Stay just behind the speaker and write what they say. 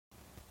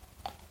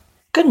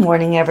Good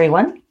morning,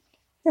 everyone.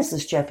 This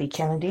is Jeffe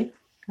Kennedy.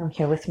 I'm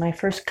here with my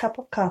first cup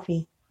of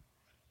coffee.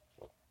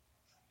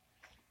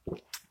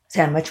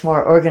 I'm much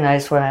more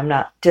organized when I'm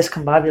not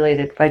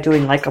discombobulated by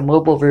doing like a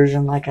mobile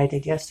version like I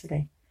did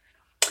yesterday.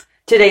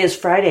 Today is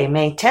Friday,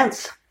 May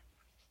 10th.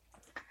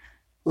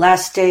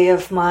 Last day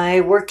of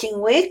my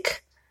working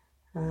week.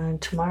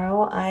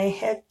 Tomorrow I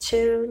head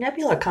to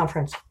Nebula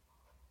Conference.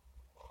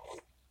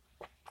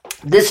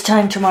 This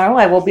time tomorrow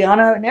I will be on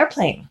an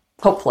airplane,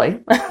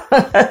 hopefully.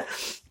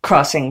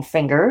 Crossing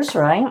fingers,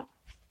 right?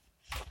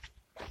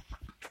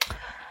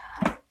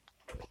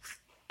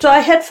 So I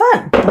had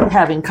fun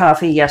having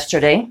coffee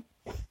yesterday.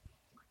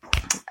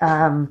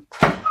 Rebecca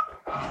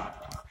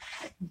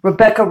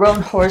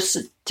Roanhorse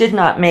did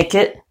not make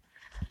it.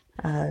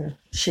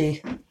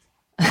 She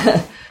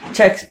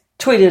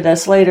tweeted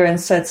us later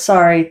and said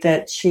sorry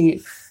that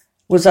she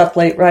was up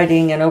late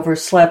writing and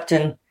overslept.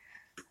 And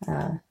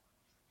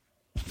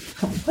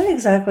what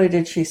exactly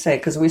did she say?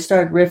 Because we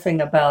started riffing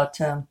about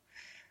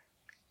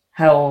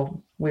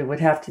how we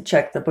would have to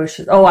check the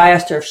bushes. Oh, I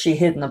asked her if she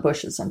hid in the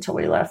bushes until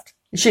we left.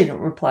 She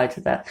didn't reply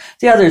to that.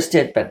 The others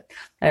did, but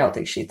I don't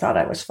think she thought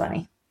I was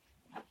funny.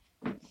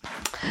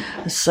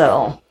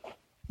 So,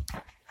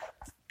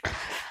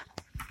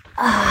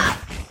 I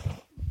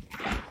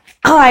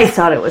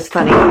thought it was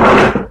funny.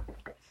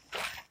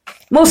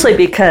 Mostly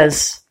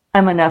because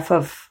I'm enough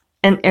of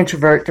an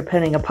introvert,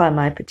 depending upon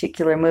my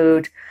particular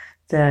mood,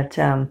 that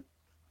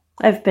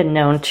I've been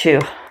known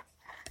to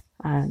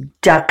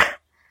duck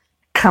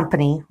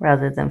company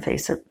rather than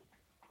face it.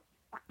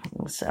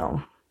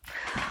 So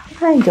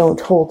I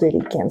don't hold it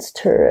against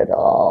her at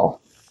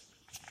all.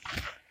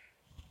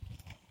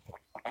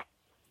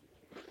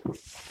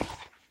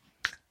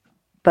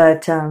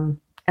 But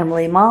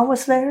Emily Ma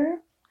was there,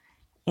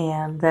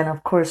 and then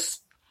of course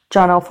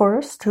John L.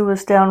 Forrest, who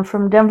was down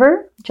from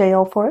Denver,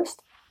 J.L.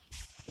 Forrest,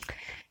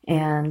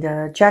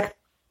 and Jack.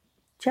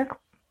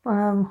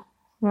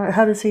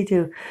 How does he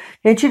do?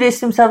 He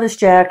introduced himself as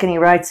Jack, and he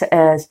writes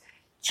as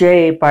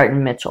J.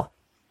 Barton Mitchell.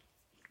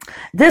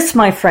 This,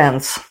 my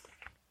friends,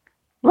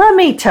 let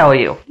me tell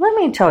you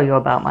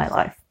about my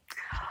life.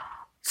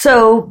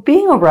 So,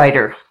 being a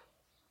writer,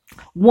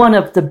 one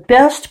of the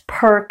best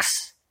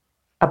perks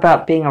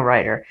about being a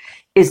writer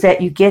is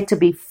that you get to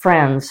be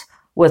friends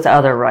with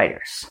other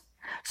writers.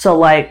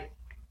 So,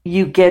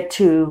 you get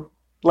to,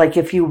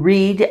 if you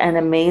read an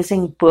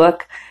amazing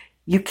book,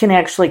 you can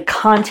actually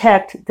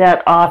contact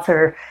that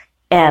author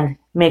and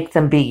make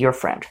them be your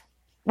friend.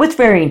 With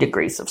varying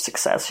degrees of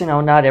success.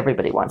 Not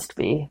everybody wants to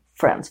be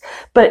friends,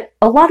 but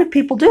a lot of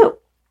people do.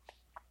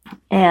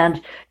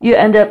 And you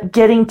end up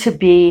getting to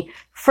be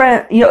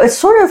friends. It's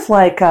sort of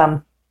like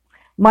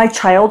my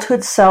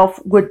childhood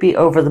self would be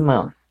over the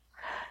moon.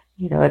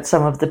 At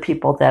some of the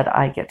people that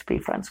I get to be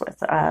friends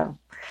with.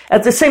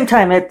 At the same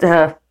time, it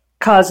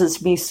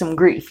causes me some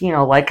grief.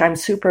 I'm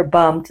super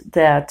bummed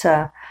that,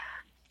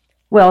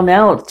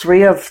 now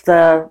 3 of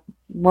the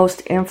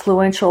most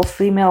influential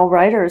female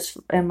writers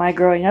in my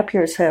growing up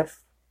years have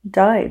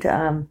died.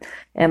 Anne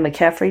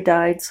McCaffrey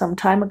died some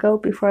time ago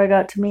before I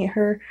got to meet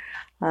her.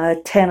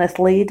 Tanith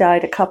Lee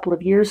died a couple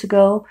of years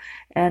ago.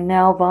 And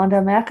now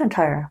Vonda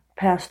McIntyre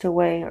passed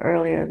away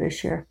earlier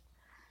this year.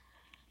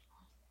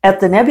 At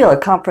the Nebula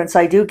Conference,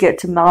 I do get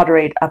to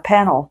moderate a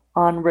panel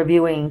on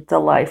reviewing the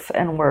life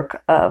and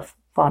work of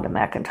Vonda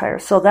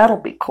McIntyre. So that'll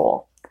be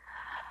cool.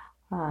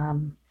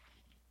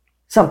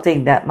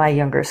 Something that my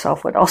younger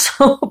self would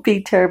also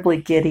be terribly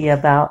giddy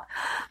about.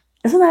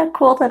 Isn't that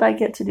cool that I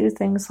get to do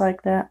things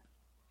like that?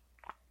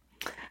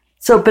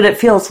 So, but it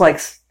feels like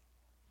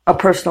a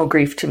personal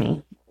grief to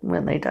me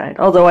when they died.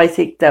 Although I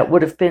think that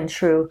would have been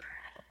true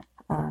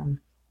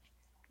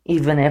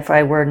even if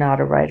I were not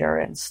a writer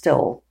and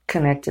still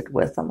connected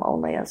with them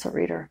only as a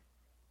reader.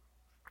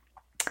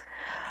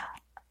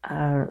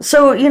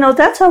 So,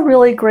 that's a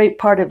really great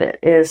part of it,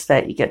 is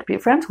that you get to be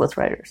friends with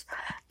writers.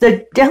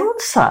 The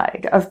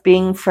downside of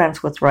being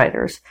friends with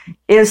writers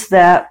is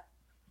that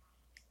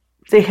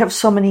they have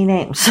so many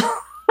names.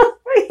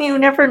 You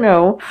never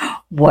know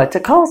what to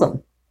call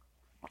them.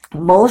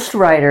 Most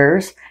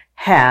writers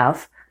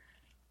have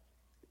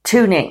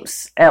 2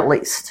 names, at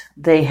least.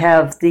 They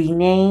have the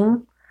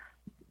name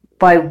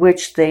by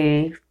which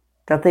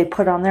that they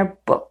put on their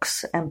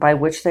books and by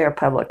which they are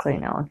publicly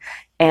known.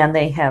 And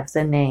they have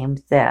the name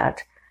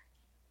that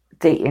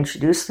they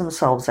introduce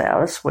themselves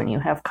as when you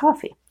have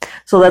coffee.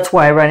 So that's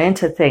why I run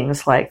into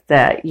things like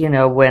that,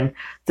 when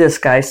this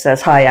guy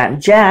says, "Hi,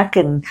 I'm Jack,"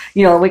 and,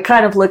 we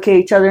kind of look at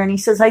each other and he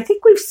says, "I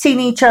think we've seen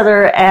each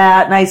other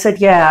at," and I said,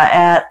 "Yeah,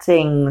 at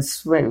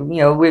things,"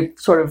 we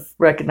sort of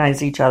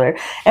recognize each other.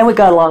 And we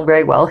got along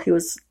very well. He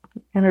was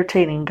an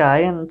entertaining guy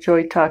and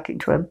enjoyed talking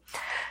to him.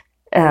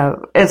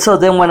 And so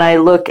then when I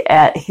look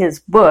at his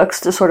books,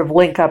 to sort of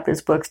link up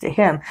his books to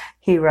him,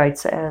 he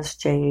writes as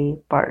J.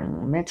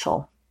 Barton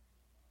Mitchell.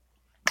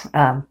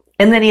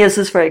 And then he has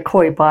this very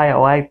coy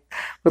bio. I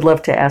would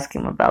love to ask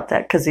him about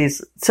that because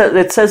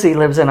it says he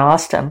lives in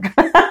Austin.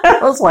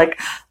 was like,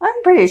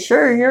 I'm pretty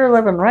sure you're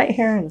living right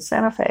here in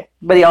Santa Fe.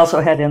 But he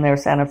also had in there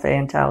Santa Fe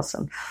and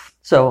Towson.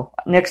 So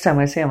next time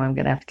I see him, I'm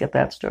going to have to get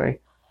that story.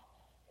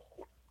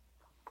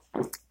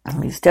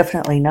 He's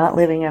definitely not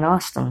living in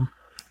Austin.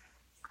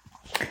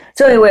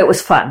 So anyway, it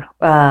was fun.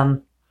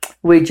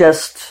 We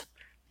just,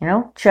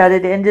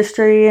 chatted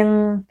industry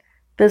and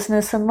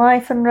business and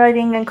life and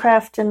writing and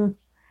craft and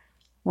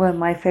one of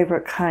my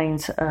favorite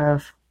kinds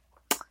of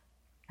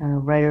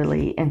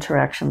writerly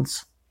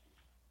interactions.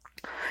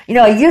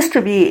 I used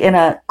to be in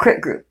a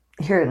crit group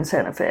here in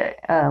Santa Fe.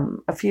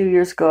 A few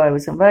years ago, I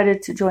was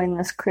invited to join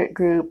this crit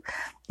group,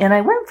 and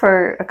I went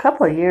for a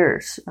couple of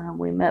years.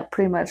 We met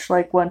pretty much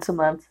like once a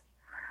month,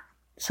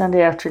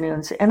 Sunday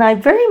afternoons, and I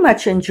very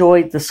much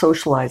enjoyed the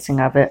socializing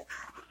of it,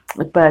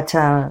 but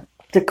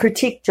the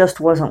critique just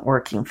wasn't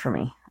working for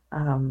me.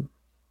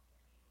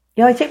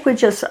 I think we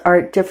just are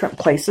at different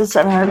places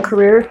in our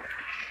career,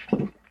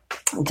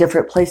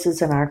 different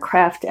places in our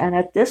craft, and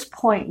at this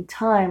point in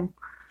time,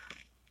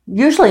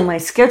 usually my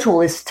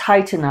schedule is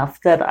tight enough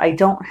that I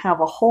don't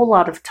have a whole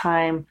lot of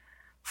time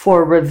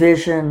for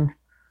revision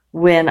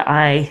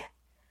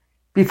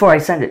before I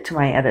send it to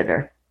my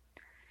editor.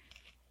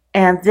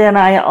 And then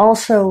I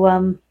also,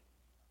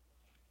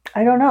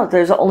 I don't know,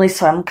 there's only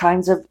some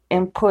kinds of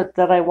input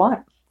that I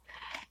want.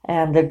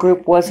 And the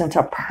group wasn't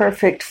a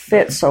perfect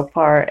fit so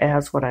far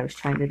as what I was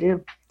trying to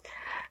do.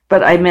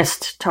 But I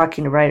missed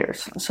talking to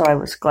writers, so I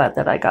was glad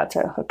that I got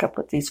to hook up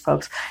with these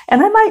folks.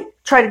 And I might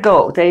try to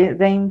go.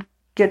 They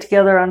get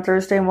together on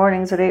Thursday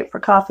mornings at 8 for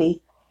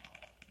coffee.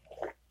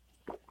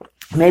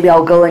 Maybe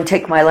I'll go and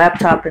take my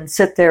laptop and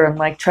sit there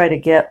and try to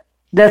get...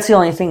 That's the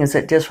only thing is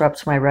it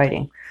disrupts my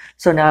writing.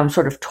 So now I'm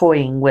sort of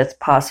toying with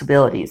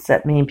possibilities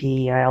that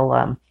maybe I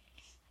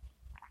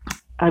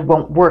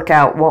won't work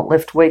out, won't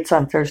lift weights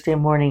on Thursday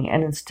morning,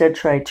 and instead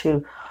try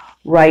to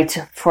write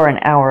for an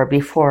hour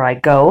before I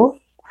go,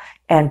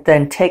 and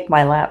then take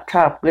my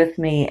laptop with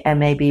me and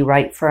maybe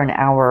write for an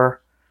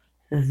hour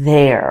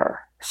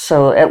there.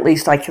 So at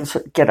least I can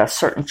get a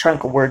certain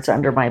chunk of words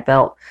under my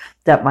belt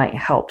that might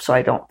help so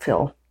I don't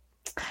feel...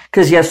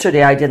 Because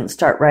yesterday I didn't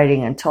start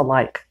writing until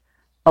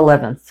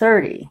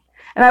 11:30,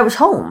 and I was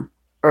home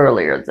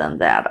earlier than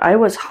that. I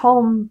was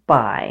home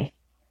by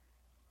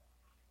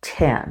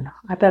 10.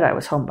 I bet I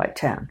was home by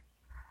 10.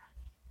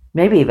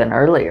 Maybe even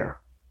earlier.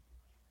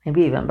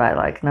 Maybe even by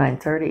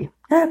 9:30.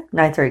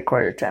 9:30,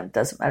 quarter to 10,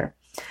 doesn't matter.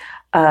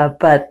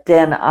 But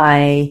then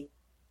I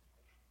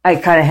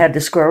kind of had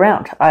to screw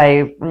around.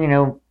 I,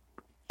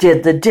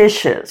 did the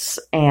dishes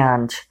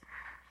and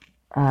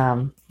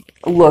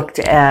looked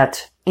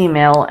at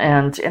email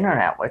and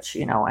internet, which,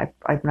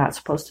 I'm not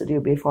supposed to do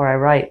before I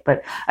write.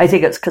 But I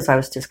think it's because I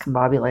was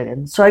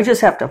discombobulated. So I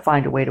just have to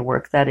find a way to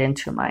work that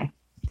into my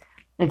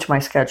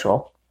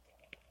schedule.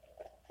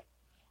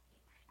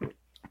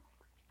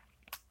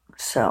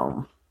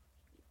 So,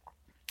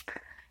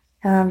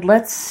 and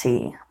let's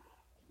see.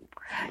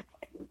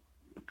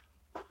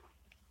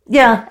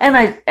 Yeah,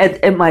 and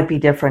it might be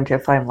different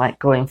if I'm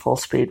going full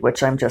speed,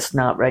 which I'm just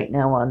not right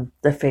now on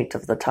The Fate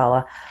of the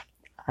Tala.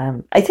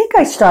 I think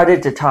I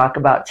started to talk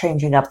about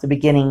changing up the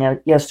beginning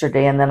of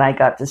yesterday, and then I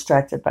got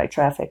distracted by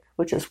traffic,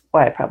 which is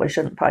why I probably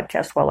shouldn't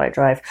podcast while I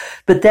drive.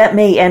 But that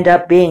may end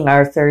up being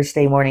our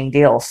Thursday morning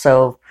deal.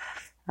 So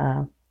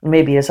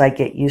maybe as I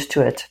get used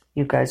to it,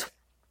 you guys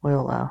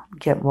will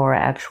get more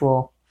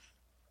actual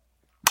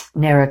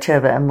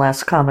narrative and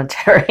less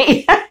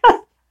commentary.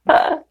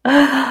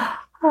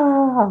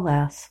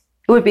 Alas.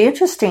 It would be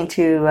interesting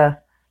to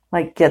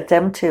get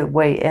them to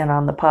weigh in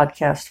on the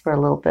podcast for a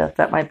little bit.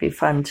 That might be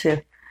fun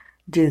to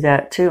do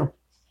that too.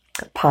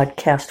 A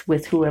podcast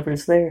with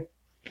whoever's there.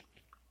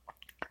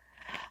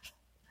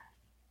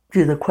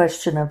 Do the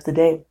question of the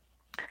day.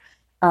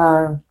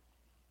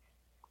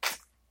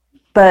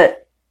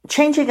 But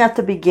changing at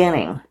the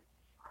beginning.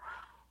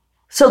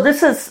 So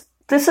this is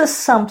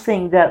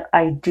something that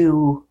I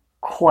do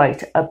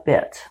quite a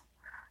bit.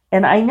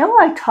 And I know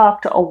I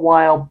talked a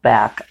while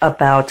back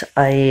about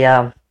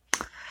an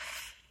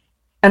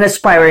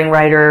aspiring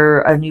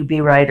writer, a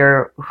newbie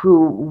writer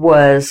who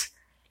was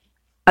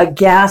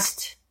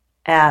aghast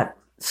at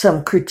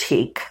some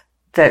critique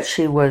that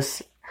she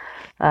was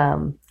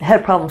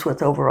had problems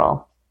with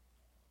overall.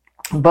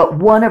 But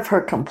one of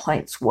her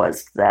complaints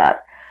was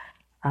that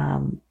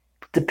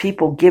the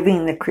people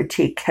giving the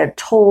critique had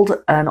told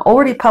an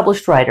already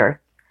published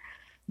writer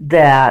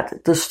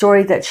that the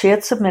story that she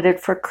had submitted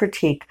for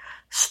critique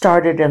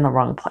started in the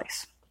wrong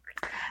place.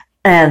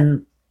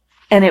 And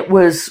it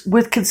was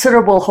with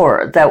considerable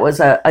horror. That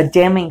was a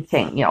damning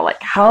thing.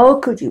 How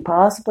could you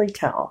possibly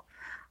tell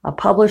a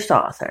published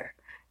author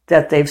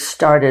that they've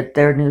started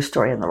their new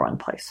story in the wrong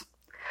place?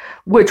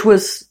 Which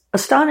was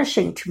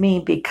astonishing to me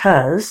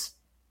because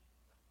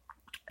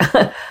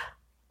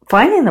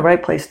finding the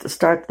right place to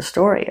start the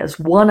story is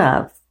one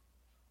of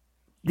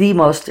the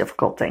most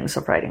difficult things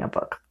of writing a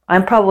book.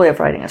 I'm probably of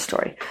writing a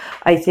story.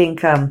 I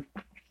think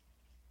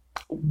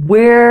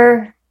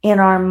where in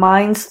our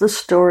minds the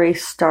story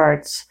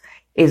starts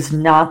is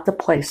not the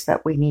place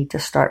that we need to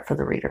start for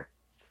the reader.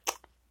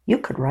 You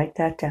could write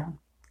that down.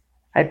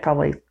 I'd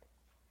probably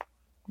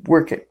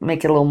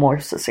make it a little more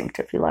succinct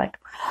if you like.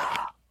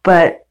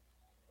 But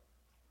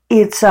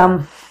it's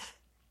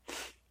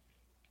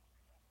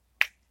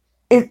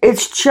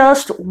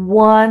just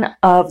one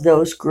of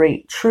those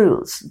great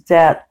truths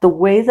that the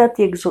way that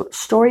the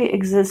story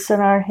exists in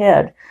our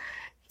head,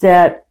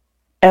 that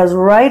as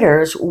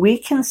writers, we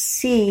can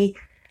see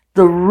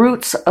the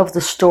roots of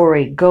the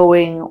story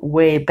going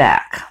way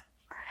back.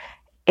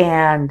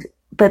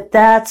 But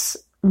that's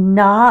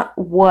not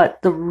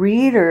what the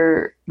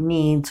reader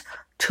needs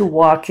to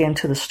walk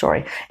into the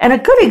story. And a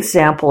good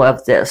example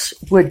of this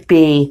would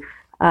be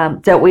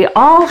that we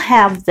all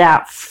have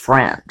that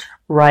friend,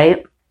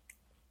 right?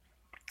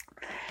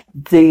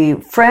 The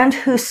friend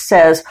who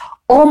says,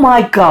 "Oh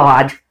my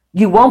God,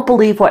 you won't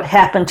believe what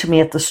happened to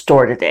me at the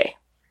store today."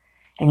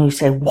 And you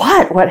say,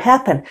 "What? What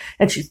happened?"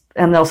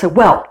 And they'll say,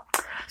 "Well,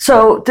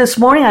 so this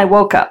morning I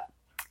woke up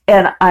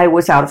and I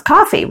was out of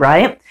coffee,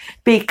 right?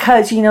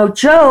 Because,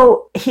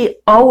 Joe, he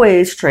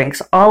always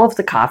drinks all of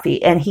the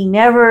coffee and he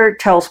never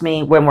tells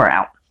me when we're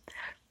out,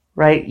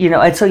 right?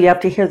 And so you have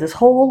to hear this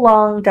whole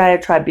long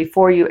diatribe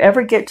before you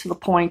ever get to the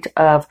point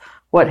of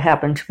what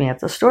happened to me at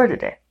the store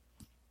today."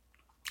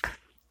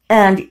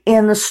 And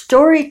in the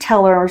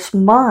storyteller's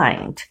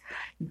mind,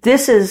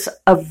 this is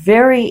a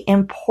very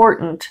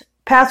important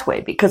pathway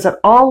because it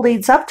all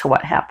leads up to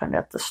what happened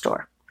at the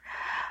store.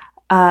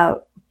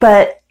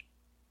 But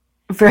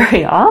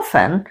very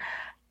often,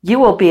 you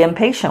will be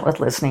impatient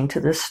with listening to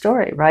this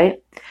story,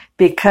 right?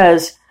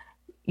 Because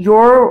you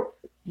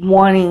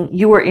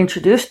were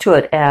introduced to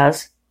it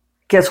as,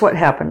 guess what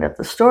happened at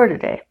the store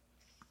today?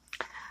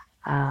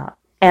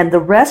 And the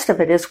rest of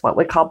it is what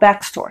we call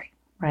backstory,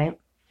 right?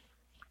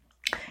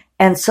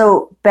 And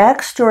so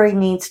backstory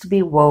needs to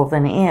be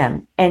woven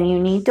in, and you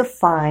need to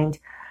find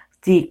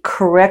the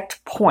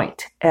correct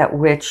point at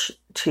which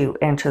to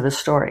enter the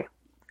story.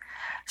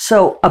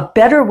 So a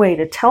better way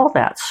to tell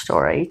that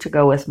story, to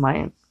go with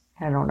my,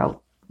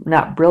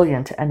 not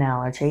brilliant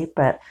analogy,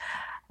 but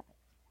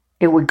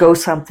it would go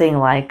something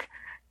like,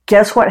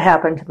 guess what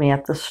happened to me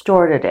at the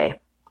store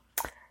today?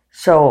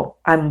 So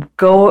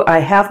I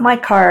have my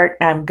cart,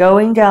 I'm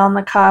going down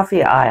the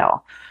coffee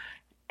aisle,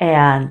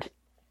 and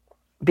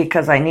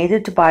because I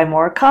needed to buy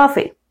more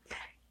coffee.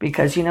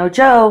 Because,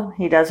 Joe,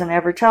 he doesn't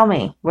ever tell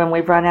me when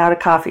we've run out of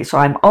coffee. So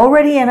I'm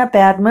already in a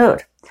bad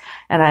mood.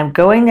 And I'm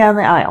going down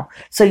the aisle.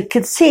 So you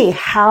can see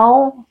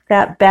how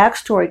that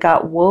backstory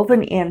got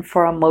woven in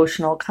for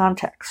emotional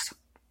context.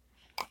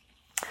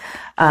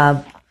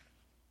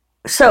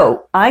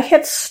 So I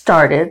had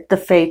started The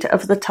Fate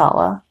of the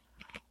Tala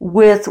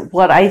with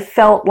what I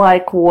felt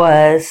like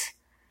was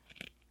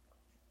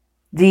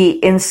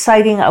the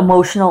inciting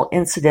emotional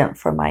incident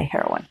for my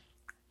heroine.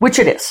 Which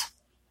it is.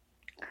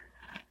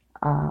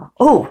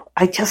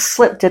 I just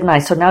slipped, didn't I?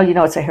 So now you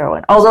know it's a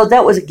heroine. Although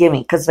that was a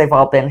gimme because they've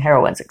all been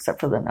heroines except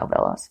for the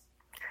novellas.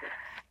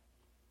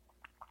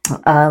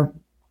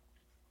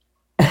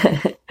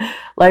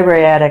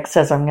 Library Addict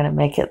says I'm going to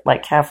make it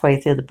like halfway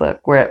through the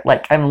book.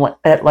 I'm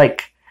at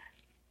like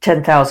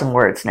 10,000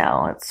 words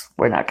now.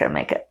 We're not going to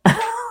make it.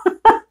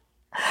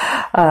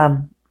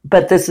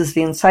 But this is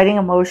the inciting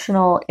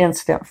emotional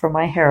incident for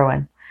my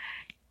heroine.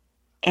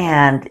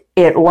 And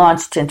it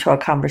launched into a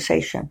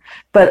conversation.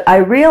 But I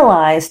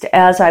realized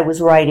as I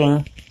was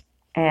writing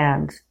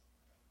and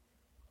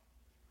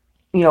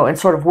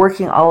sort of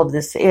working all of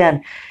this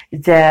in,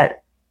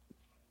 that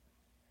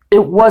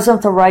it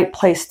wasn't the right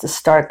place to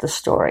start the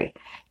story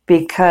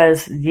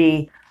because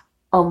the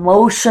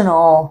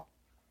emotional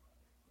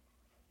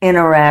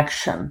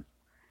interaction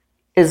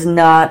is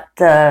not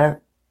the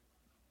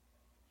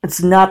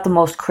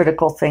most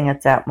critical thing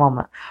at that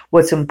moment.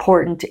 What's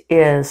important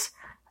is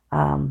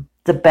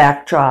the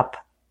backdrop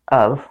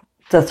of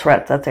the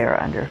threat that they're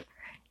under.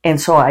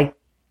 And so I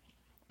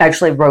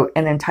actually wrote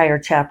an entire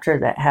chapter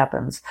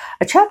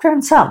a chapter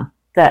and some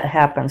that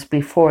happens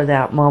before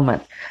that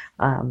moment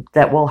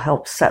that will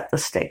help set the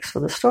stakes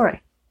for the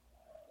story.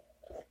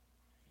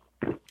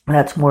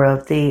 That's more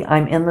of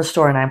I'm in the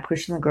store and I'm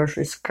pushing the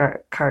grocery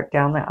cart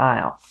down the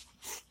aisle.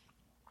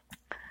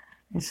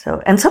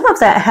 And some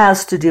of that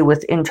has to do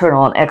with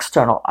internal and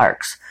external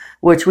arcs,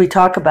 which we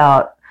talk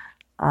about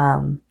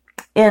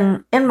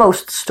in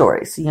most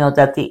stories,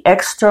 that the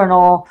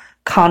external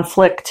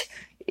conflict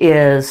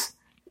is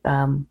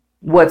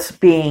what's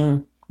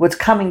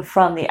coming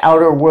from the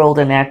outer world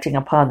and acting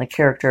upon the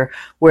character,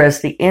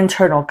 whereas the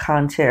internal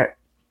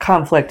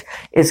conflict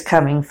is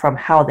coming from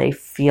how they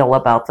feel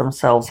about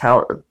themselves,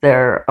 how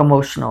their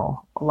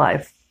emotional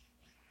life.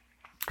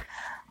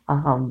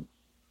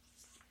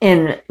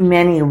 In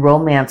many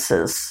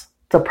romances,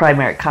 the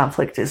primary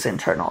conflict is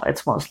internal.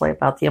 It's mostly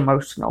about the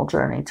emotional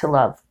journey to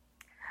love.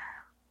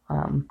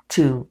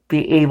 To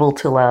be able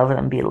to love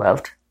and be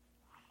loved.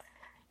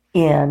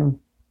 In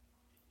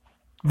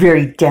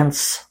very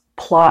dense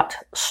plot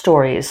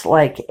stories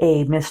like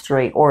a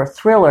mystery or a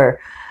thriller,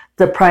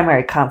 the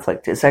primary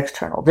conflict is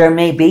external. There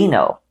may be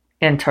no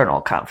internal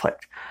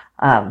conflict.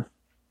 I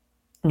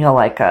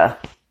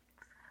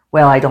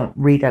don't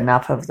read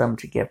enough of them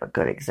to give a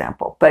good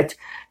example. But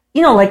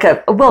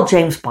like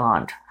James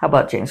Bond. How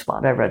about James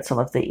Bond? I've read some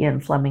of the Ian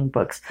Fleming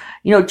books.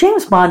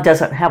 James Bond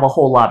doesn't have a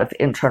whole lot of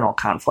internal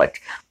conflict.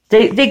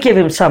 They give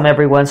him some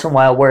every once in a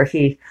while where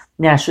he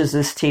gnashes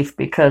his teeth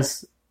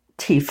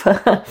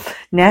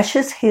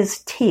gnashes his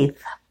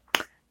teeth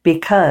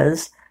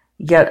because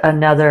yet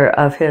another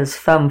of his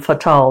femme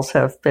fatales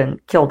have been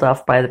killed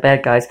off by the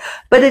bad guys.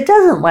 But it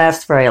doesn't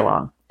last very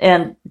long.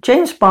 And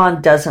James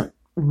Bond doesn't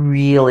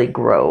really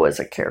grow as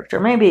a character.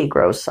 Maybe he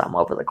grows some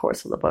over the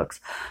course of the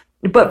books.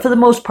 But for the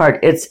most part,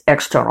 it's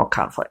external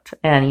conflict.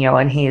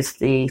 And he's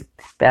the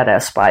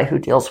badass spy who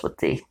deals with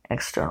the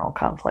external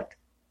conflict.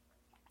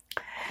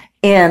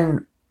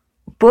 In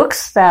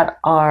books that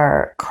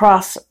are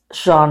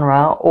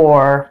cross-genre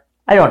or,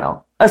 I don't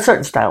know, a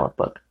certain style of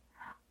book.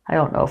 I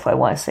don't know if I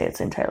want to say it's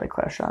entirely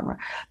cross-genre.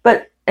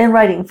 But in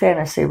writing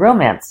fantasy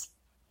romance,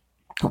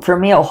 for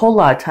me, a whole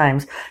lot of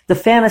times, the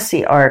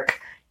fantasy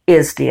arc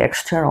is the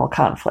external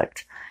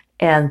conflict.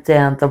 And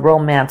then the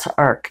romance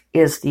arc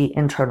is the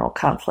internal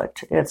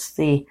conflict. It's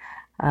the,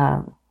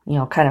 kind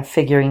of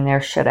figuring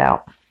their shit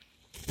out.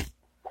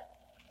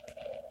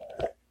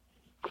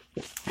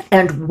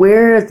 And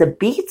where the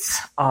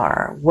beats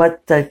are,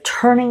 what the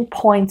turning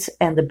points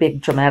and the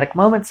big dramatic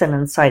moments and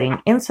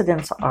inciting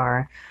incidents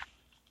are,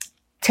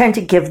 tend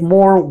to give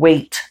more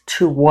weight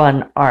to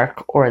one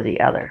arc or the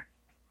other.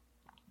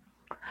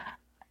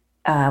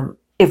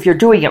 If you're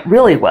doing it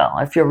really well,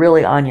 if you're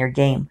really on your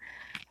game,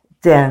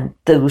 then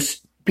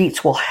those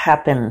beats will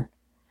happen,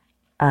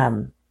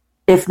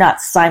 if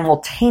not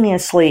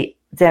simultaneously,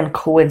 then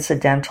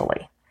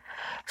coincidentally.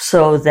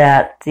 So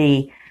that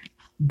the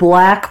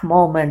black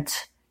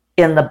moment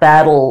in the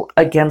battle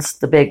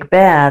against the big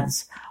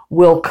bads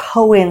will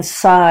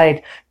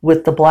coincide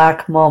with the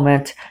black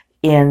moment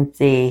in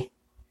the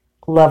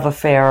love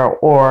affair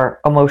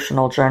or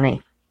emotional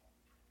journey.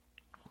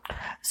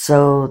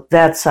 So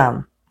that's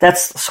the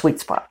sweet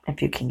spot,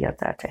 if you can get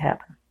that to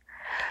happen.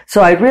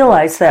 So I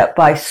realized that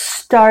by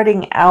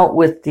starting out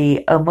with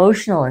the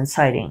emotional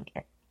inciting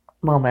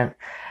moment,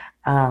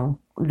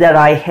 that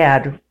I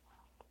had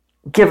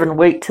given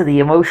weight to the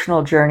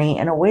emotional journey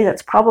in a way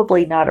that's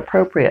probably not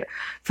appropriate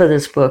for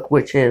this book,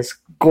 which is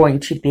going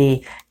to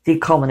be the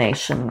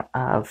culmination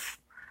of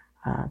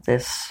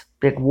this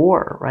big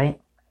war, right?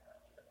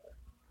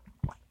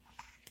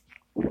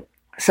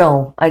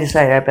 So I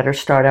decided I better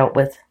start out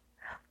with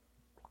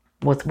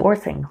war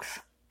things.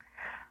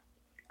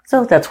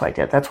 So that's what I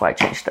did. That's why I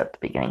changed it at the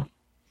beginning.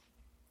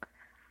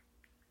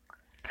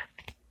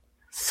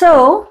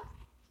 So,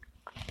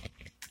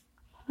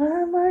 I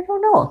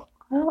don't know.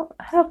 I don't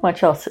have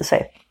much else to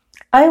say.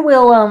 I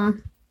will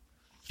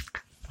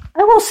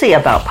see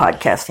about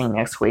podcasting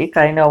next week.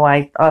 I know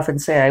I often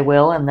say I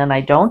will and then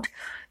I don't.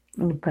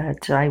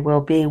 But I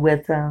will be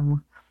with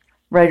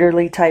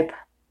writerly type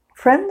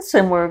friends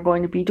and we're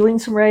going to be doing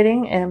some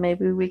writing and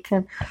maybe we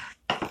can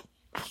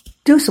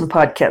do some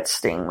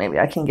podcasting. Maybe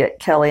I can get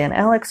Kelly and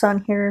Alex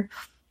on here.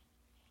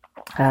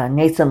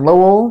 Nathan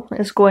Lowell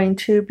is going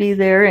to be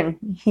there and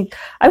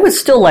I would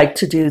still like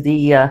to do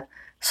the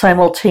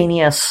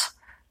simultaneous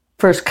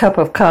first cup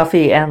of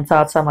coffee and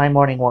thoughts on my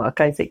morning walk.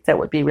 I think that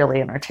would be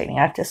really entertaining.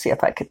 I have to see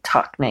if I could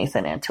talk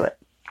Nathan into it.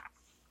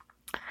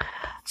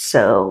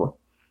 So,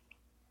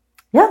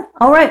 yeah.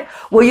 All right.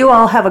 Well, you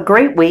all have a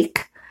great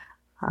week.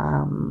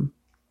 I'm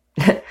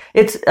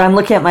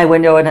looking at my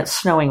window and it's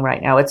snowing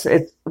right now.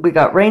 We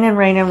got rain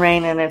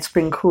and it's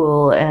been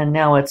cool. And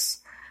now it's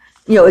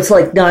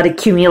like not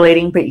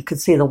accumulating, but you can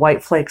see the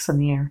white flakes in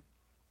the air.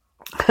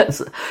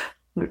 It's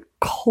the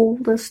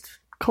coldest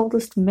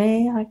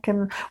May I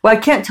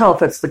can't tell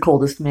if it's the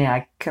coldest May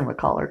I can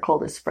recall or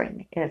coldest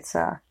spring. It's,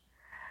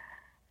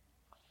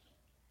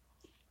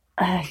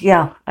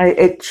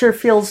 it sure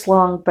feels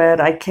long, but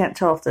I can't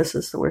tell if this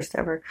is the worst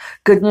ever.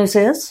 Good news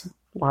is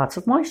lots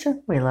of moisture.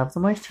 We love the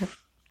moisture.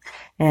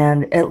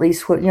 And at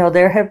least,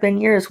 there have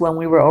been years when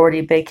we were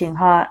already baking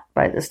hot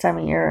by this time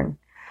of year.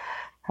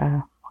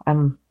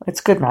 And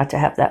it's good not to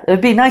have that.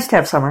 It'd be nice to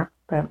have summer,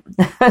 but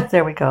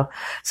there we go.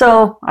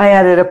 So I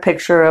added a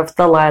picture of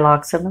the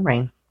lilacs and the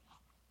rain.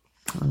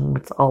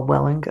 It's all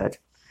well and good.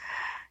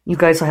 You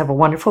guys will have a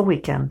wonderful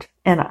weekend,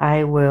 and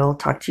I will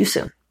talk to you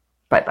soon.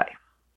 Bye-bye.